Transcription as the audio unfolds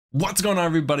What's going on,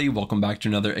 everybody? Welcome back to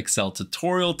another Excel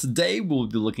tutorial. Today, we'll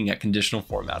be looking at conditional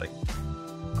formatting.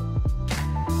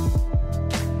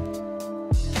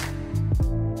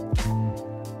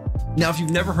 Now, if you've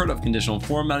never heard of conditional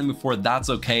formatting before, that's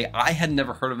okay. I had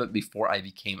never heard of it before I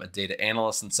became a data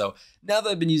analyst. And so now that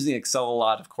I've been using Excel a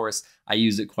lot, of course, I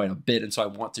use it quite a bit. And so I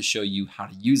want to show you how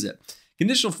to use it.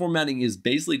 Conditional formatting is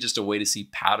basically just a way to see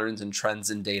patterns and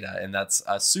trends in data. And that's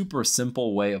a super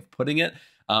simple way of putting it.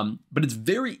 But it's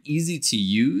very easy to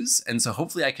use. And so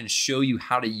hopefully I can show you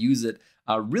how to use it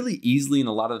really easily in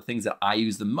a lot of the things that I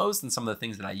use the most and some of the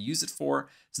things that I use it for,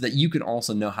 so that you can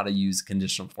also know how to use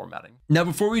conditional formatting. Now,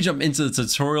 before we jump into the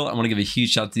tutorial, I want to give a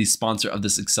huge shout out to the sponsor of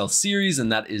this Excel series, and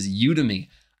that is Udemy.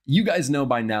 You guys know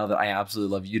by now that I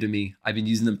absolutely love Udemy. I've been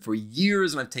using them for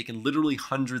years, and I've taken literally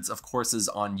hundreds of courses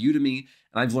on Udemy,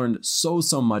 and I've learned so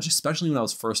much, especially when I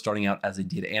was first starting out as a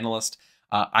data analyst.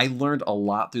 I learned a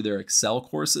lot through their Excel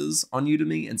courses on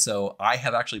Udemy. And so I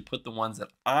have actually put the ones that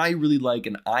I really like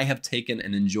and I have taken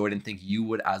and enjoyed and think you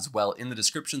would as well in the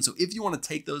description. So if you want to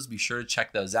take those, be sure to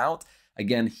check those out.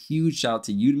 Again, huge shout out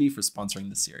to Udemy for sponsoring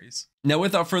this series. Now,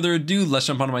 without further ado, let's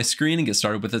jump onto my screen and get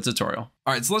started with the tutorial.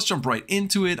 All right, so let's jump right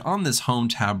into it. On this home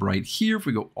tab right here, if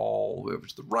we go all the way over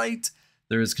to the right,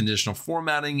 there is conditional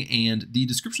formatting, and the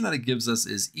description that it gives us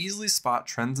is easily spot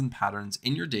trends and patterns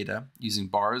in your data using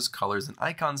bars, colors, and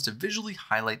icons to visually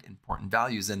highlight important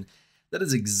values. And that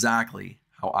is exactly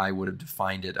how I would have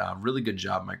defined it. Really good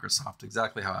job, Microsoft.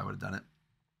 Exactly how I would have done it.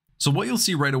 So what you'll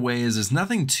see right away is there's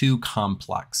nothing too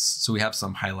complex. So we have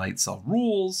some highlight cell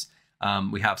rules.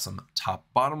 We have some top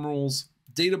bottom rules,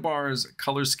 data bars,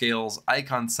 color scales,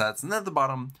 icon sets, and then at the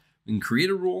bottom, we can create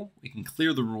a rule, we can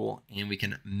clear the rule, and we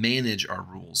can manage our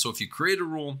rules. So if you create a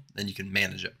rule, then you can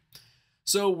manage it.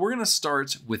 So we're going to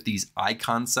start with these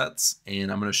icon sets,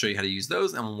 and I'm going to show you how to use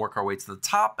those, and we'll work our way to the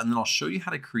top, and then I'll show you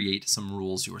how to create some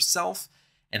rules yourself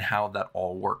and how that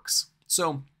all works.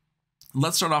 So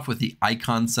let's start off with the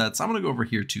icon sets. I'm going to go over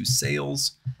here to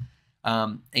sales.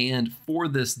 And for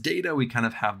this data, we kind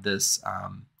of have this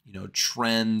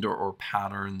trend or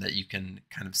pattern that you can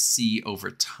kind of see over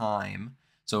time.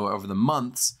 So over the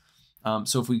months,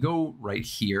 so if we go right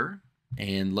here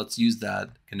and let's use that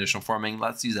conditional formatting,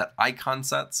 let's use that icon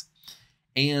sets.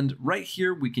 And right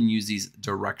here, we can use these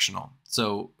directional.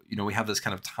 So, we have this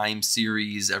kind of time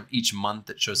series each month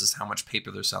that shows us how much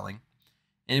paper they're selling.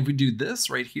 And if we do this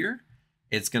right here,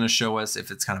 it's going to show us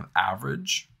if it's kind of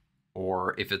average,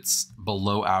 or if it's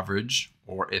below average,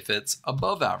 or if it's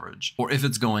above average, or if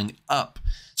it's going up.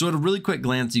 So at a really quick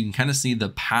glance, you can kind of see the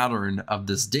pattern of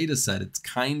this data set. It's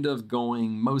kind of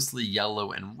going mostly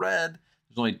yellow and red.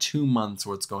 There's only 2 months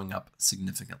where it's going up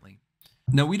significantly.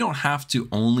 Now, we don't have to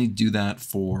only do that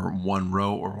for one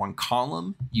row or one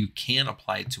column. You can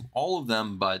apply it to all of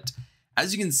them, but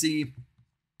as you can see,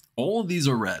 all of these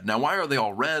are red. Now, why are they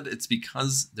all red? It's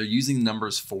because they're using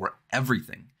numbers for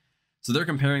everything. So they're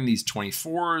comparing these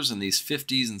 24s and these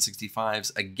 50s and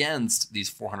 65s against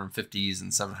these 450s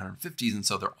and 750s. And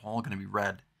so they're all going to be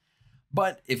red.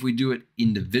 But if we do it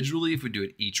individually, if we do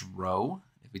it each row,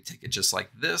 if we take it just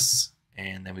like this,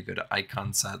 and then we go to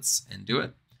icon sets and do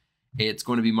it, it's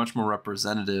going to be much more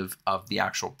representative of the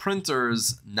actual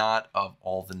printers, not of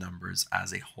all the numbers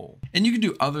as a whole. And you can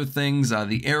do other things.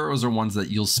 The arrows are ones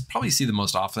that you'll probably see the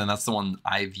most often. That's the one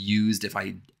I've used if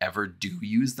I ever do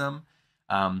use them.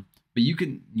 But you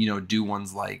can, do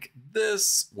ones like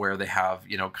this where they have,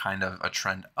 kind of a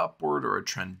trend upward or a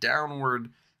trend downward.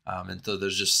 And so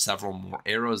there's just several more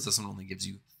arrows. This one only gives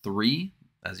you 3.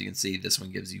 As you can see, this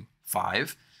one gives you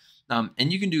 5.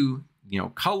 And you can do,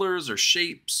 colors or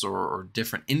shapes or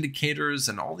different indicators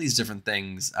and all these different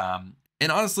things. And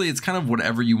honestly, it's kind of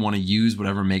whatever you want to use,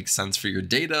 whatever makes sense for your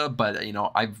data. But,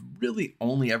 I've really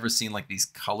only ever seen like these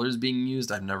colors being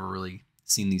used. I've never really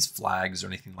seen these flags or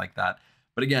anything like that.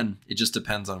 But again, it just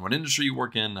depends on what industry you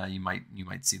work in. You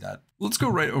might see that. Let's go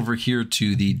right over here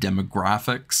to the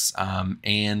demographics,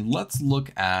 and let's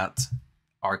look at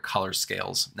our color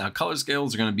scales. Now, color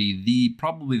scales are going to be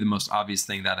probably the most obvious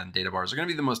thing that in data bars are going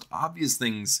to be the most obvious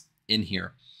things in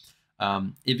here.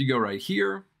 If you go right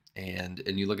here and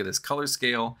you look at this color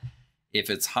scale, if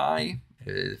it's high,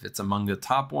 if it's among the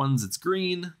top ones, it's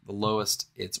green. The lowest,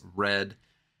 it's red,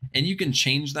 and you can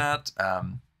change that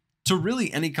to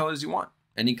really any colors you want.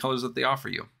 Any colors that they offer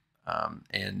you.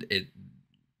 And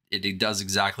it does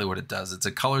exactly what it does. It's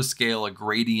a color scale, a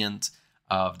gradient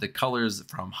of the colors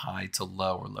from high to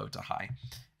low or low to high.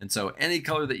 And so any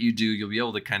color that you do, you'll be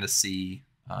able to kind of see,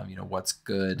 what's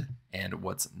good and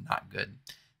what's not good.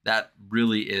 That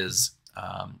really is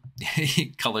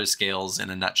color scales in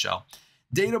a nutshell.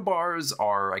 Data bars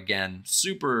are, again,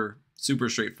 super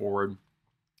straightforward.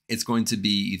 it's going to be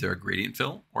either a gradient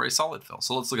fill or a solid fill.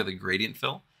 So let's look at the gradient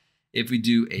fill. If we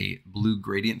do a blue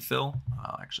gradient fill,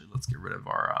 actually, let's get rid of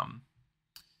our,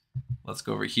 let's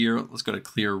go over here. Let's go to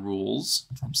clear rules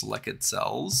from selected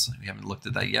cells. We haven't looked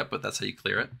at that yet, but that's how you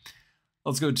clear it.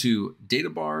 Let's go to data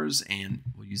bars and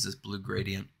we'll use this blue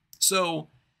gradient. So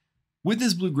with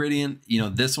this blue gradient,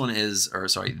 this one is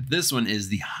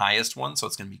the highest one. So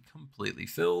it's going to be completely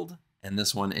filled. And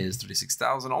this one is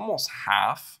 36,000, almost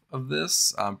half of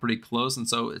this, pretty close. And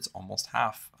so it's almost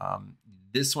half.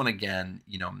 This one, again,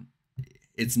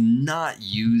 it's not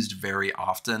used very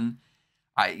often.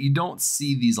 You don't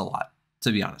see these a lot,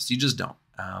 to be honest. You just don't.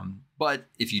 But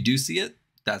if you do see it,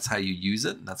 that's how you use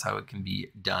it. That's how it can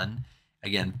be done.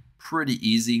 Again, pretty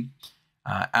easy.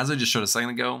 As I just showed a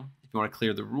second ago, if you want to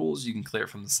clear the rules, you can clear it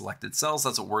from the selected cells.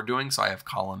 That's what we're doing. So I have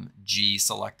column G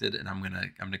selected, and I'm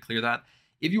gonna clear that.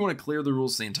 If you want to clear the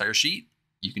rules to the entire sheet,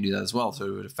 you can do that as well. So it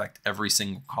would affect every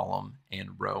single column and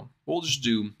row. We'll just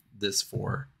do this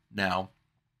for now.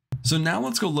 So now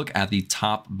let's go look at the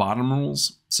top bottom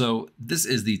rules. So this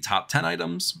is the top 10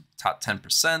 items, top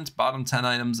 10%, bottom 10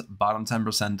 items, bottom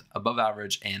 10%, above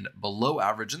average, and below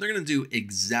average. And they're going to do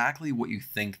exactly what you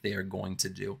think they are going to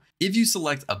do. If you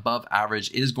select above average,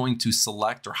 it is going to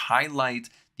select or highlight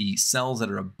the cells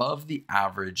that are above the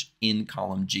average in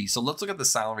column G. So let's look at the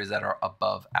salaries that are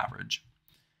above average.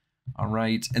 All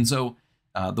right. And so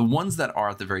the ones that are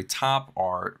at the very top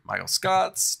are Michael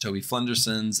Scott's, Toby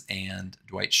Flenderson's, and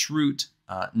Dwight Schrute.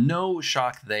 No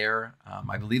shock there.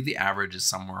 I believe the average is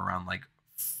somewhere around like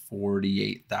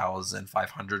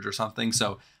 48,500 or something.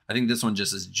 So I think this one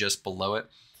is just below it.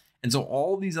 And so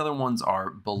all these other ones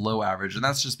are below average. And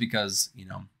that's just because,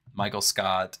 Michael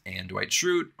Scott and Dwight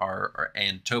Schrute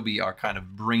and Toby are kind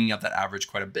of bringing up that average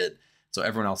quite a bit. So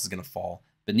everyone else is going to fall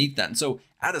beneath that. And so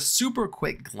at a super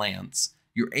quick glance,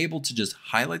 you're able to just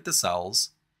highlight the cells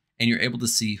and you're able to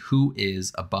see who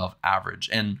is above average.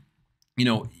 And,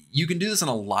 you can do this in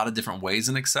a lot of different ways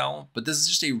in Excel, but this is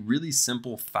just a really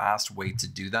simple, fast way to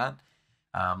do that.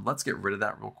 Let's get rid of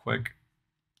that real quick.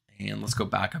 And let's go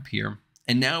back up here.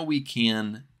 And now we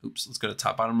can, let's go to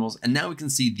top bottom rules. And now we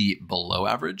can see the below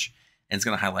average, and it's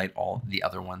going to highlight all the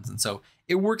other ones. And so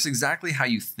it works exactly how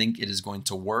you think it is going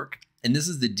to work. And this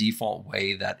is the default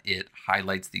way that it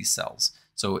highlights these cells.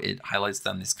 So it highlights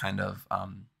them this kind of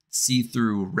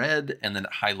see-through red, and then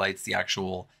it highlights the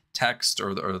actual text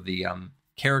or the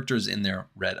characters in there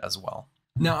red as well.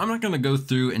 Now, I'm not going to go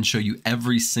through and show you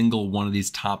every single one of these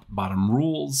top bottom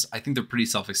rules. I think they're pretty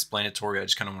self-explanatory. I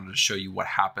just kind of wanted to show you what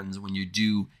happens when you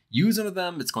do use one of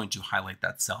them. It's going to highlight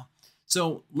that cell.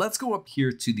 So let's go up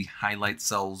here to the highlight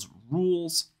cells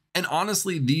rules. And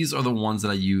honestly, these are the ones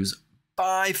that I use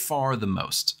by far the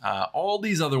most. All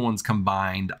these other ones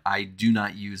combined, I do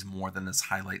not use more than this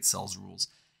highlight cells rules.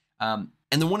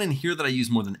 And the one in here that I use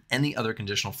more than any other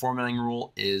conditional formatting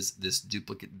rule is this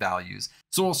duplicate values.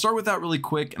 So I'll start with that really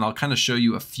quick, and I'll kind of show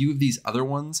you a few of these other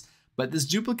ones. But this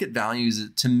duplicate values,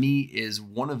 to me, is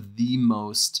one of the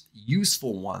most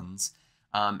useful ones.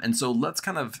 And so let's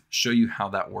kind of show you how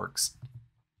that works.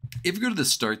 If you go to the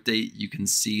start date, you can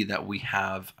see that we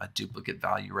have a duplicate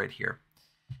value right here.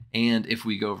 And if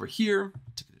we go over here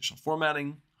to conditional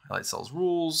formatting, highlight cells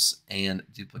rules, and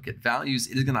duplicate values,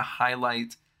 it is going to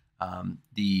highlight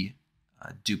the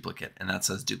duplicate, and that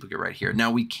says duplicate right here.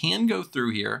 Now we can go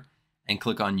through here and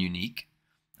click on unique,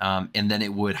 and then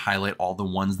it would highlight all the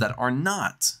ones that are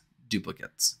not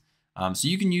duplicates. So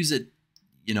you can use it,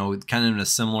 kind of in a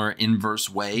similar inverse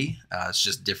way. It's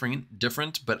just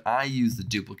different, but I use the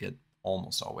duplicate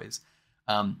almost always.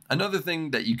 Another thing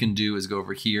that you can do is go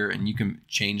over here and you can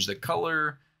change the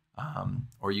color,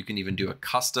 or you can even do a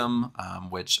custom,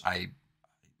 which I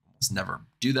almost never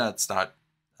do that. It's not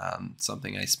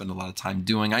something I spend a lot of time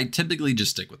doing. I typically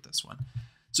just stick with this one.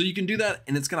 So you can do that,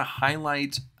 and it's going to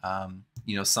highlight,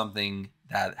 something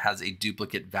that has a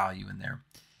duplicate value in there.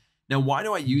 Now, why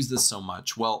do I use this so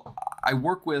much? Well, I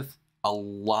work with a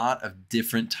lot of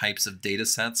different types of data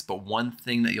sets, but one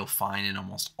thing that you'll find in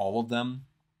almost all of them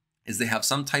is they have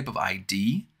some type of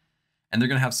ID, and they're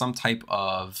going to have some type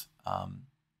of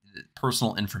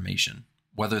personal information,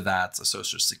 whether that's a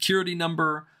social security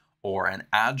number or an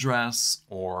address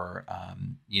or,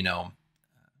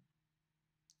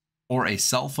 or a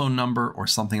cell phone number or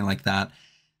something like that.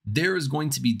 There is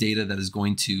going to be data that is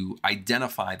going to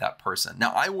identify that person.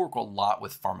 Now, I work a lot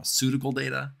with pharmaceutical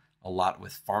data, a lot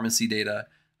with pharmacy data,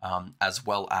 as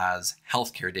well as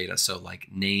healthcare data. So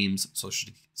like names,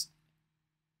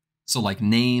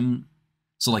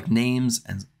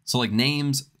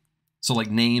 names, So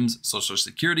like names, social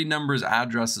security numbers,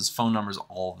 addresses, phone numbers,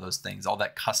 all of those things, all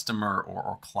that customer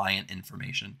or client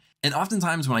information. And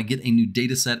oftentimes when I get a new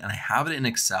data set and I have it in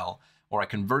Excel or I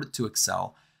convert it to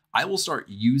Excel, I will start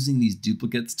using these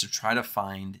duplicates to try to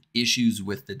find issues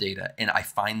with the data. And I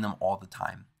find them all the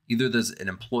time. Either there's an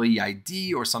employee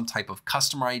ID or some type of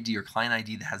customer ID or client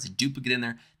ID that has a duplicate in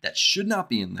there that should not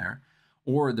be in there,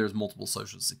 or there's multiple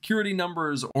social security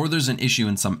numbers, or there's an issue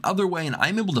in some other way. And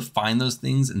I'm able to find those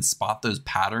things and spot those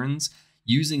patterns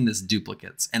using this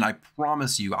duplicates. And I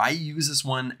promise you, I use this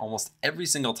one almost every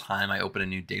single time I open a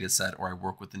new data set or I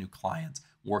work with a new client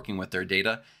working with their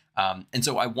data. And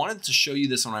so I wanted to show you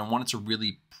this one. I wanted to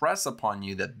really press upon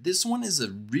you that this one is a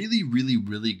really, really,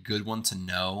 really good one to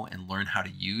know and learn how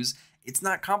to use. It's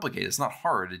not complicated. It's not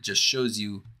hard. It just shows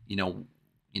you,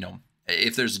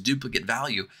 if there's a duplicate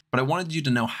value. But I wanted you to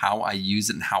know how I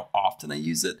use it and how often I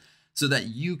use it so that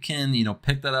you can,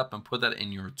 pick that up and put that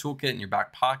in your toolkit in your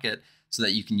back pocket so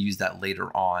that you can use that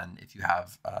later on if you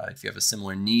have a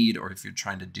similar need or if you're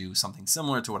trying to do something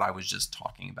similar to what I was just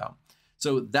talking about.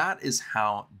 So that is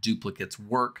how duplicates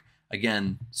work.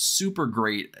 Again, super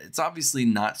great. It's obviously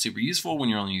not super useful when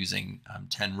you're only using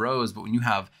 10 rows, but when you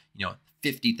have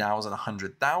 50,000,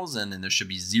 100,000, and there should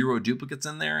be 0 duplicates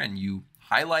in there, and you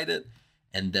highlight it,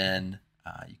 and then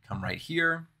you come right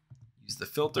here, use the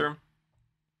filter,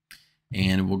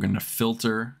 and we're going to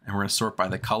filter, and we're going to sort by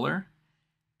the color,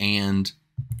 and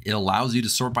it allows you to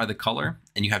sort by the color,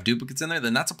 and you have duplicates in there,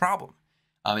 then that's a problem.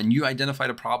 And you identified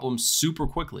a problem super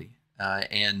quickly.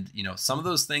 And some of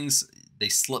those things, they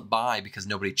slip by because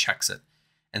nobody checks it.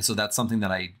 And so that's something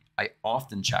that I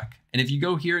often check. And if you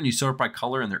go here and you sort by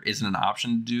color and there isn't an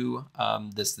option to do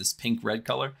this pink red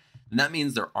color, then that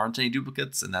means there aren't any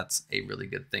duplicates, and that's a really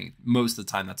good thing. Most of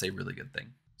the time, that's a really good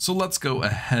thing. So let's go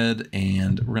ahead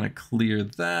and we're going to clear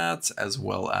that as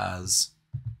well as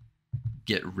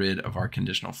get rid of our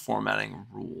conditional formatting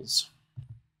rules.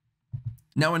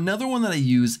 Now, another one that I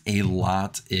use a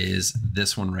lot is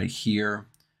this one right here,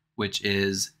 which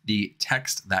is the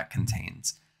text that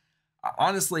contains.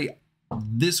 Honestly,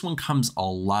 this one comes a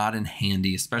lot in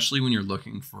handy, especially when you're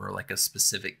looking for like a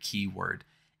specific keyword.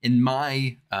 In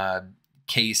my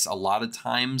case, a lot of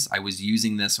times I was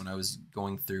using this when I was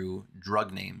going through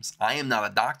drug names. I am not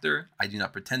a doctor. I do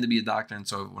not pretend to be a doctor. And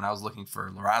so when I was looking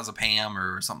for lorazepam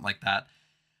or something like that,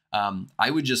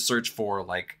 I would just search for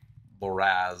like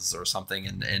Loraz or something,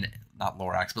 and not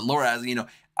Lorax, but Loraz,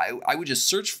 I would just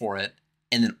search for it,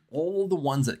 and then all the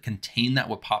ones that contain that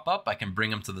would pop up. I can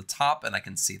bring them to the top and I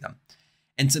can see them.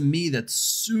 And to me, that's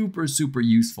super, super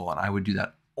useful. And I would do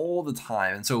that all the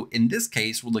time. And so in this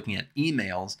case, we're looking at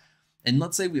emails, and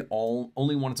let's say we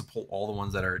only wanted to pull all the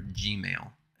ones that are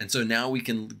Gmail. And so now we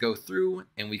can go through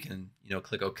and we can,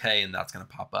 click OK, and that's going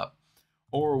to pop up.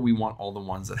 Or we want all the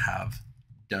ones that have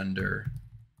Dunder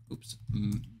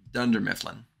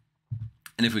Mifflin.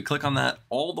 And if we click on that,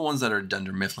 all the ones that are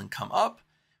Dunder Mifflin come up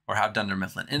or have Dunder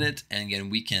Mifflin in it. And again,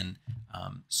 we can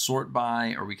sort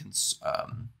by, or we can,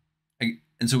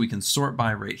 and so we can sort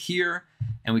by right here,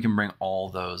 and we can bring all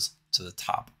those to the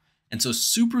top. And so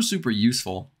super, super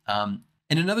useful. And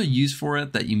another use for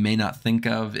it that you may not think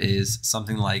of is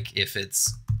something like if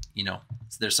it's,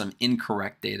 there's some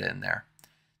incorrect data in there.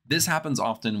 This happens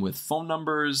often with phone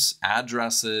numbers,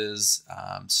 addresses,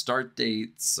 start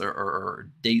dates, or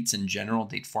dates in general,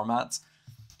 date formats,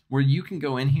 where you can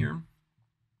go in here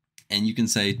and you can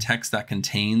say text that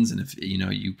contains, and if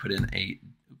you put in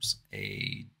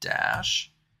a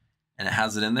dash and it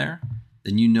has it in there,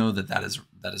 then that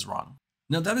is wrong.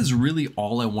 Now that is really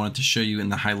all I wanted to show you in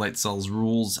the highlight cells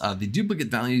rules. The duplicate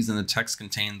values in the text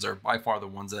contains are by far the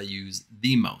ones that I use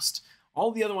the most.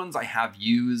 All the other ones I have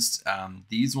used,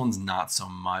 these ones not so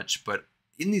much, but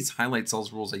in these highlight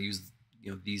cells rules, I use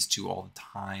these two all the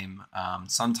time.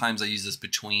 Sometimes I use this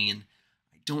between.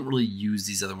 I don't really use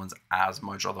these other ones as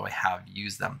much, although I have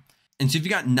used them. And so if you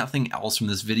got nothing else from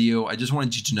this video, I just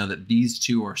wanted you to know that these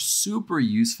two are super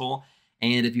useful.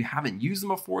 And if you haven't used them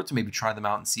before, to maybe try them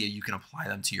out and see how you can apply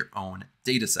them to your own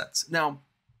data sets. Now,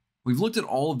 we've looked at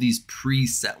all of these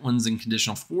preset ones in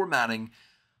conditional formatting,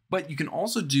 but you can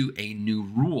also do a new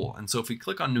rule. And so if we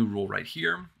click on new rule right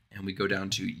here, and we go down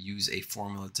to use a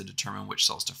formula to determine which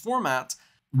cells to format,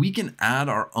 we can add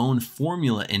our own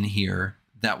formula in here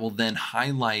that will then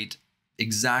highlight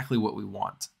exactly what we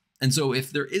want. And so if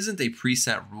there isn't a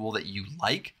preset rule that you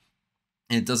like,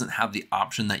 and it doesn't have the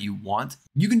option that you want,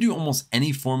 you can do almost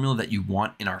any formula that you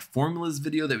want in our formulas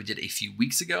video that we did a few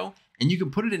weeks ago. And you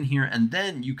can put it in here, and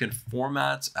then you can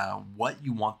format what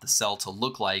you want the cell to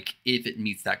look like if it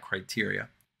meets that criteria.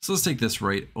 So let's take this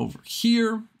right over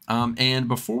here. And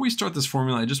before we start this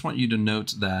formula, I just want you to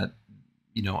note that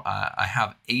I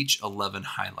have H11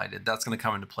 highlighted. That's going to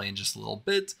come into play in just a little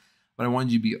bit, but I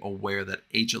wanted you to be aware that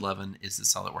H11 is the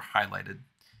cell that we're highlighted.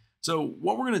 So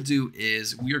what we're going to do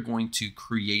is we are going to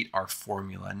create our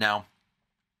formula. Now,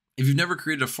 if you've never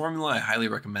created a formula, I highly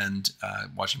recommend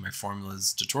watching my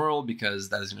formulas tutorial because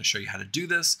that is going to show you how to do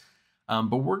this.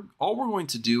 But all we're going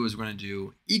to do is we're going to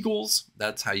do equals.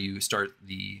 That's how you start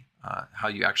how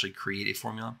you actually create a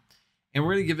formula. And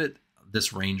we're going to give it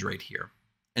this range right here.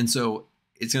 And so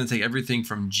it's going to take everything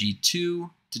from G2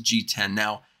 to G10.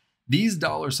 Now, these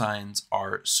 $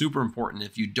 are super important.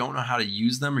 If you don't know how to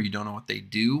use them or you don't know what they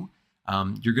do,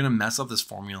 you're going to mess up this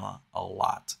formula a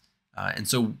lot. And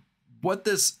so what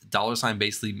this $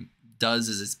 basically does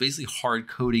is it's basically hard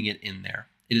coding it in there.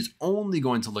 It is only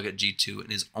going to look at G2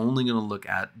 and is only going to look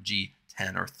at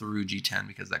G10 or through G10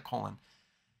 because of that colon.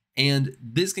 And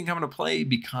this can come into play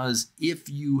because if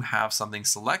you have something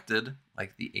selected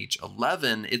like the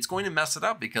H11, it's going to mess it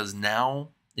up because now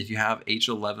if you have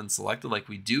H11 selected like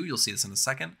we do, you'll see this in a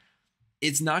second,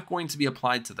 it's not going to be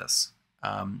applied to this.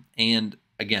 And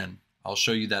again, I'll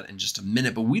show you that in just a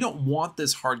minute, but we don't want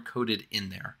this hard coded in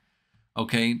there.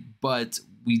 Okay, but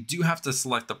we do have to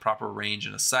select the proper range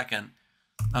in a second.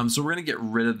 So we're going to get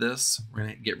rid of this. We're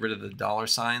going to get rid of the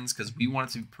 $ because we want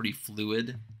it to be pretty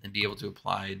fluid and be able to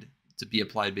be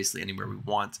applied basically anywhere we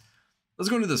want. Let's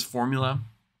go into this formula.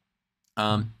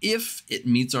 If it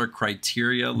meets our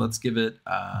criteria, let's give it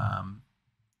a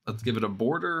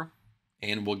border,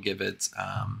 and we'll give it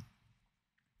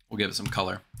some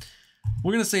color.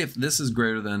 We're going to say if this is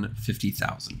greater than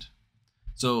 50,000.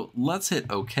 So let's hit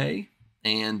OK,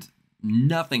 and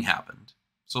nothing happened.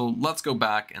 So let's go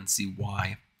back and see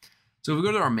why. So if we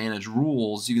go to our manage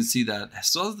rules, you can see that it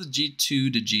still has the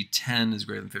G2 to G10 is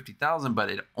greater than 50,000, but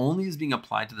it only is being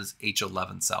applied to this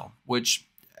H11 cell, which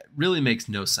really makes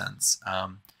no sense.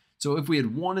 So if we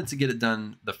had wanted to get it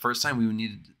done the first time, we would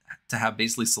need to have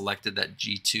basically selected that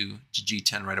G2 to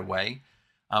G10 right away.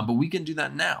 But we can do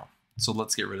that now. So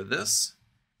let's get rid of this.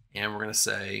 And we're going to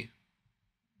say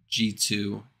G2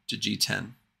 to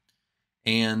G10.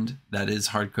 And that is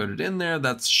hard coded in there.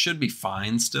 That should be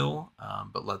fine still,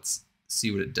 but let's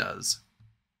see what it does.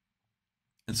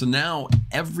 And so now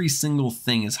every single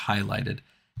thing is highlighted.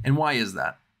 And why is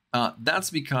that? That's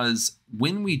because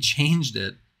when we changed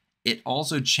it, it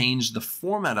also changed the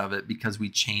format of it because we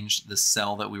changed the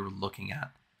cell that we were looking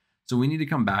at. So we need to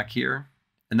come back here.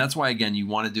 And that's why, again, you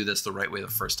want to do this the right way the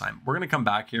first time. We're going to come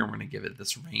back here and we're going to give it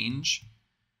this range.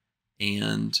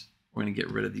 And we're going to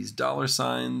get rid of these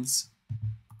 $.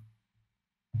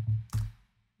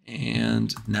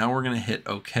 And now we're going to hit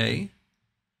OK.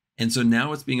 And so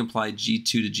now it's being applied G2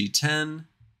 to G10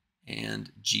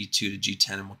 and G2 to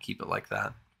G10, and we'll keep it like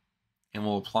that. And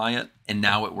we'll apply it, and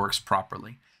now it works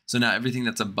properly. So now everything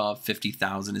that's above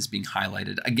 50,000 is being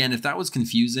highlighted. Again, if that was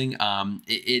confusing,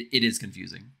 it is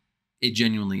confusing. It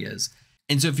genuinely is.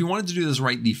 And so if you wanted to do this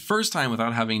right the first time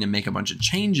without having to make a bunch of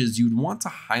changes, you'd want to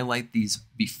highlight these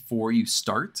before you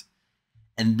start.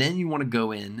 And then you want to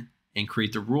go in and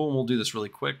create the rule. And we'll do this really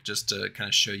quick just to kind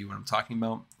of show you what I'm talking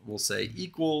about. We'll say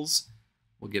equals.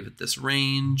 We'll give it this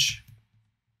range.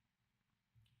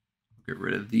 Get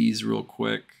rid of these real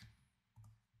quick.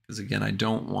 Because again, I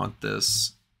don't want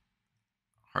this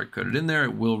hard-coded in there.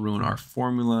 It will ruin our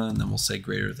formula. And then we'll say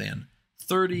greater than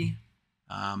 30.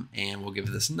 And we'll give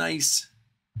it this nice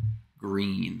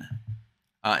green.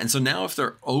 And so now if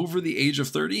they're over the age of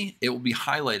 30, it will be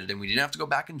highlighted, and we didn't have to go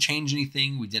back and change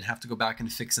anything. We didn't have to go back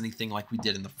and fix anything like we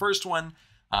did in the first one.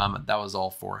 That was all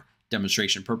for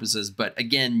demonstration purposes. But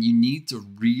again, you need to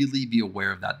really be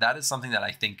aware of that. That is something that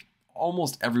I think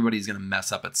almost everybody's going to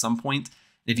mess up at some point.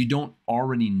 If you don't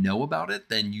already know about it,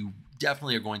 then you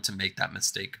definitely are going to make that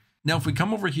mistake. Now, if we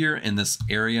come over here in this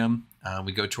area,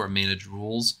 we go to our manage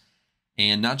rules,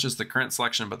 and not just the current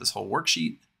selection, but this whole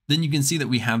worksheet, then you can see that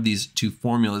we have these two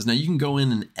formulas. Now you can go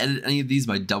in and edit any of these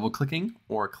by double clicking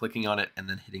or clicking on it and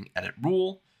then hitting edit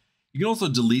rule. You can also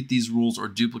delete these rules or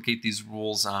duplicate these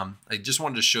rules. I just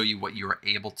wanted to show you what you are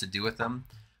able to do with them.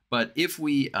 But if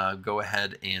we go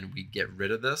ahead and we get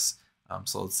rid of this,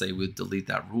 so let's say we delete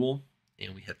that rule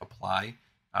and we hit apply,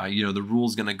 the rule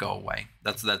is going to go away.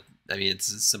 I mean,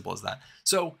 it's as simple as that.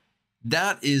 So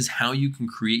that is how you can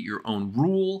create your own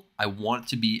rule. I want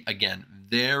to be, again,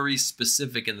 very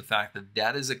specific in the fact that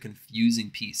that is a confusing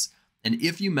piece. And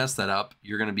if you mess that up,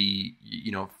 you're going to be,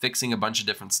 fixing a bunch of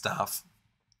different stuff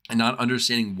and not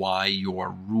understanding why your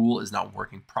rule is not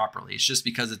working properly. It's just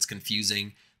because it's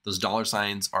confusing. Those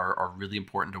 $ are really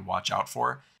important to watch out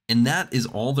for. And that is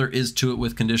all there is to it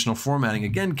with conditional formatting.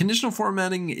 Again, conditional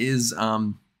formatting is,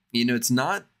 it's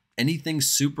not anything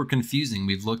super confusing.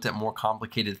 We've looked at more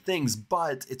complicated things,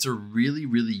 but it's a really,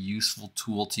 really useful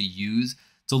tool to use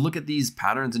to look at these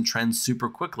patterns and trends super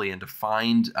quickly and to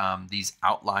find these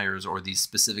outliers or these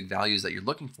specific values that you're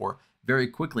looking for very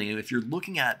quickly. And if you're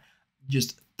looking at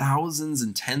just thousands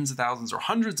and tens of thousands or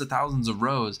hundreds of thousands of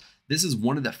rows, this is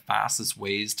one of the fastest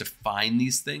ways to find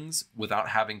these things without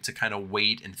having to kind of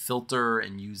wait and filter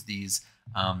and use these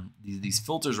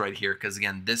filters right here. Because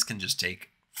again, this can just take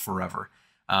forever.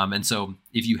 And so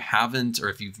if you haven't, or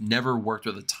if you've never worked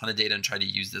with a ton of data and tried to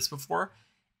use this before,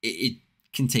 it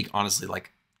can take honestly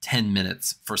like 10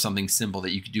 minutes for something simple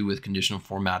that you could do with conditional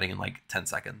formatting in like 10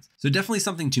 seconds. So definitely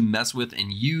something to mess with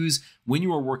and use when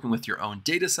you are working with your own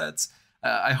data sets.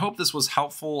 I hope this was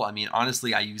helpful. I mean,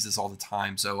 honestly, I use this all the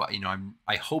time. So,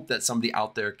 I hope that somebody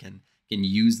out there can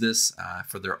use this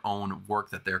for their own work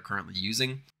that they're currently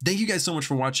using. Thank you guys so much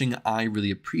for watching. I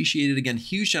really appreciate it. Again,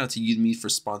 huge shout out to Udemy for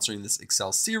sponsoring this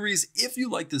Excel series. If you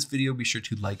like this video, be sure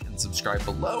to like and subscribe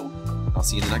below. I'll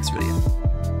see you in the next video.